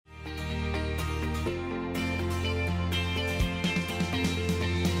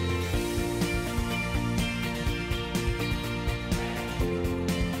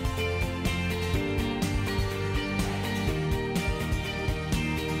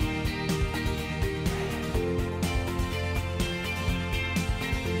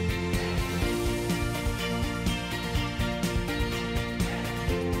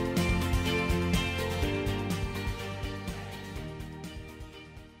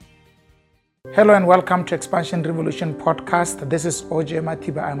Hello and welcome to Expansion Revolution Podcast. This is OJ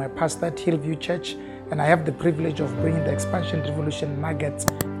Matiba. I'm a pastor at Hillview Church, and I have the privilege of bringing the Expansion Revolution nuggets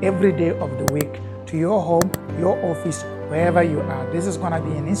every day of the week to your home, your office, wherever you are. This is going to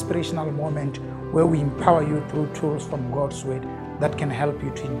be an inspirational moment where we empower you through tools from God's Word that can help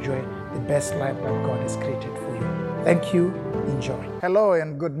you to enjoy the best life that God has created for you. Thank you. Enjoy. Hello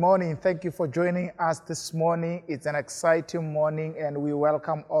and good morning. Thank you for joining us this morning. It's an exciting morning and we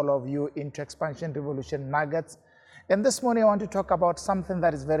welcome all of you into Expansion Revolution Nuggets. And this morning I want to talk about something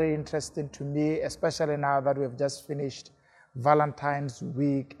that is very interesting to me, especially now that we've just finished Valentine's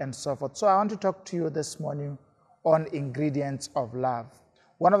week and so forth. So I want to talk to you this morning on ingredients of love.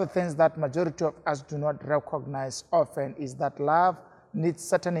 One of the things that majority of us do not recognize often is that love needs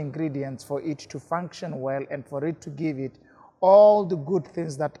certain ingredients for it to function well and for it to give it all the good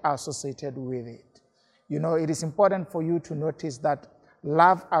things that are associated with it. You know, it is important for you to notice that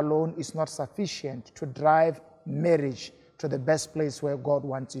love alone is not sufficient to drive marriage to the best place where God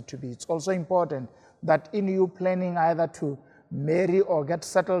wants it to be. It's also important that in you planning either to marry or get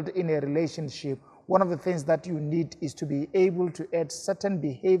settled in a relationship, one of the things that you need is to be able to add certain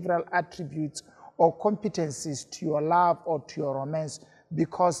behavioral attributes or competencies to your love or to your romance,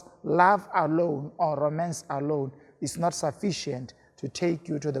 because love alone or romance alone is not sufficient to take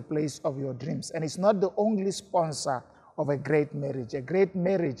you to the place of your dreams. And it's not the only sponsor of a great marriage. A great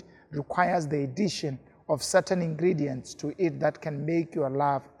marriage requires the addition of certain ingredients to it that can make your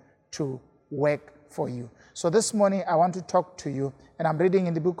love to work for you. So this morning I want to talk to you, and I'm reading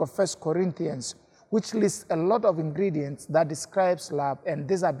in the book of 1 Corinthians, which lists a lot of ingredients that describes love, and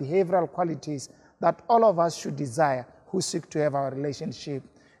these are behavioral qualities that all of us should desire who seek to have our relationship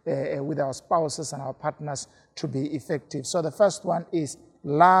with our spouses and our partners to be effective. So the first one is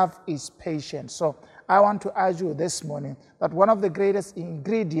love is patient. So I want to urge you this morning that one of the greatest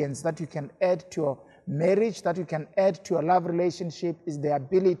ingredients that you can add to your marriage, that you can add to your love relationship, is the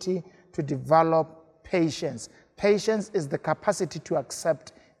ability to develop patience. Patience is the capacity to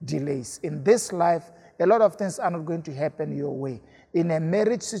accept delays. In this life, a lot of things are not going to happen your way. In a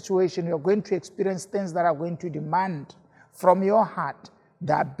marriage situation, you're going to experience things that are going to demand from your heart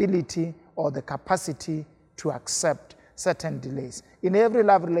the ability or the capacity to accept certain delays. In every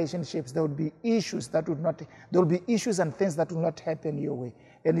love relationships, there will be issues and things that will not happen your way.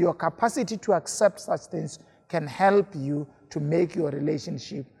 And your capacity to accept such things can help you to make your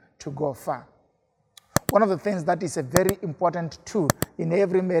relationship to go far. One of the things that is a very important tool in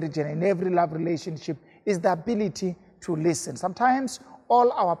every marriage and in every love relationship is the ability to listen. Sometimes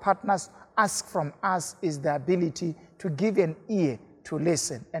all our partners ask from us is the ability to give an ear to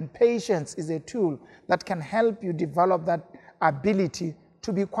listen. And patience is a tool that can help you develop that ability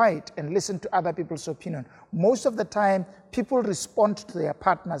to be quiet and listen to other people's opinion. Most of the time, people respond to their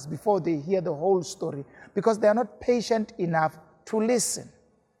partners before they hear the whole story because they are not patient enough to listen.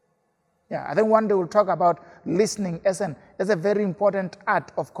 Yeah, I think one day we'll talk about listening as a very important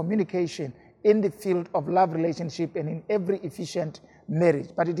art of communication in the field of love relationship and in every efficient marriage.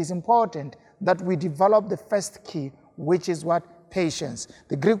 But it is important that we develop the first key, which is what? Patience.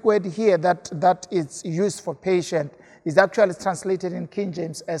 The Greek word here that is used for patient is actually translated in King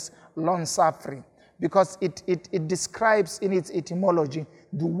James as long-suffering, because it describes in its etymology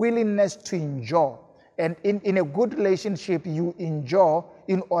the willingness to endure. And in a good relationship, you endure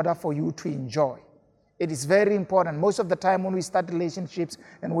in order for you to enjoy. It is very important. Most of the time when we start relationships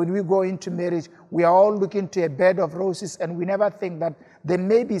and when we go into marriage, we are all looking to a bed of roses, and we never think that there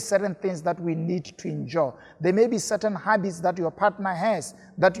may be certain things that we need to enjoy. There may be certain habits that your partner has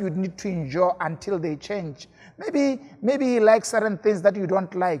that you need to enjoy until they change. Maybe he likes certain things that you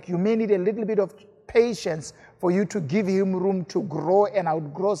don't like. You may need a little bit of patience for you to give him room to grow and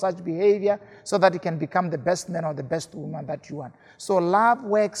outgrow such behavior so that he can become the best man or the best woman that you want. So love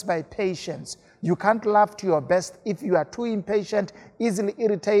works by patience. You can't love to your best if you are too impatient, easily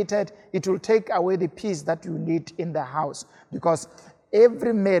irritated. It will take away the peace that you need in the house, because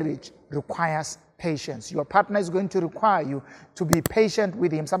every marriage requires patience. Your partner is going to require you to be patient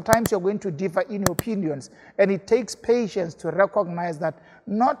with him. Sometimes you're going to differ in your opinions, and it takes patience to recognize that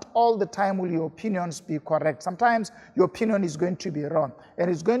not all the time will your opinions be correct. Sometimes your opinion is going to be wrong, and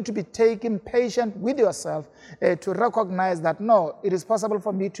it's going to be taking patience with yourself to recognize that, no, it is possible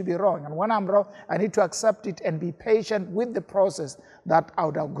for me to be wrong. And when I'm wrong, I need to accept it and be patient with the process that I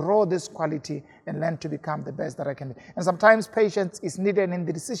would outgrow this quality and learn to become the best that I can be. And sometimes patience is needed in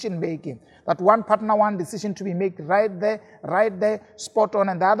the decision making, that one partner wants decision to be made right there, spot on,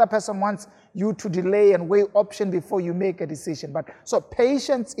 and the other person wants you to delay and weigh option before you make a decision. So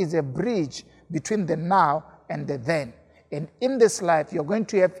patience is a bridge between the now and the then. And in this life, you're going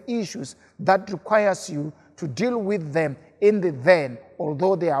to have issues that requires you to deal with them in the then,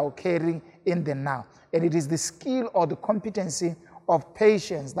 although they are occurring in the now. And it is the skill or the competency of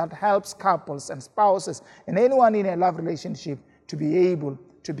patience that helps couples and spouses and anyone in a love relationship to be able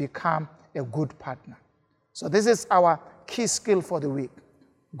to become a good partner. So this is our key skill for the week.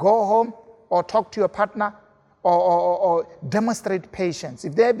 Go home or talk to your partner or demonstrate patience.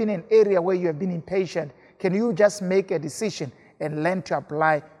 If there have been an area where you have been impatient, can you just make a decision and learn to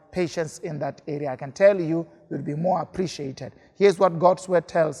apply patience in that area? I can tell you, you'll be more appreciated. Here's what God's word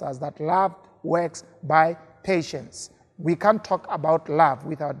tells us, that love works by patience. We can't talk about love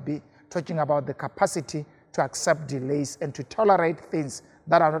without talking about the capacity to accept delays and to tolerate things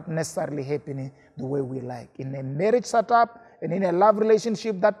that are not necessarily happening the way we like. In a marriage setup and in a love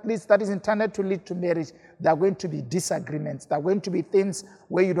relationship that is intended to lead to marriage, there are going to be disagreements. There are going to be things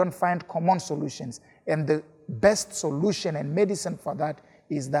where you don't find common solutions. And the best solution and medicine for that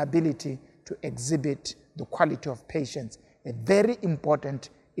is the ability to exhibit the quality of patience, a very important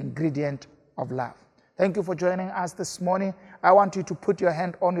ingredient of love. Thank you for joining us this morning. I want you to put your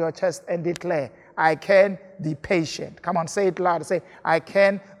hand on your chest and declare, I can be patient. Come on, say it loud. Say, I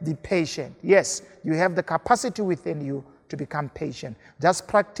can be patient. Yes, you have the capacity within you to become patient. Just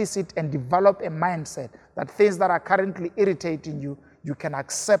practice it and develop a mindset that things that are currently irritating you, you can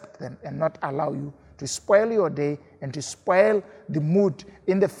accept them and not allow you to spoil your day and to spoil the mood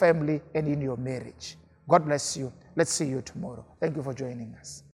in the family and in your marriage. God bless you. Let's see you tomorrow. Thank you for joining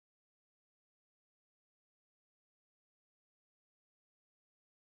us.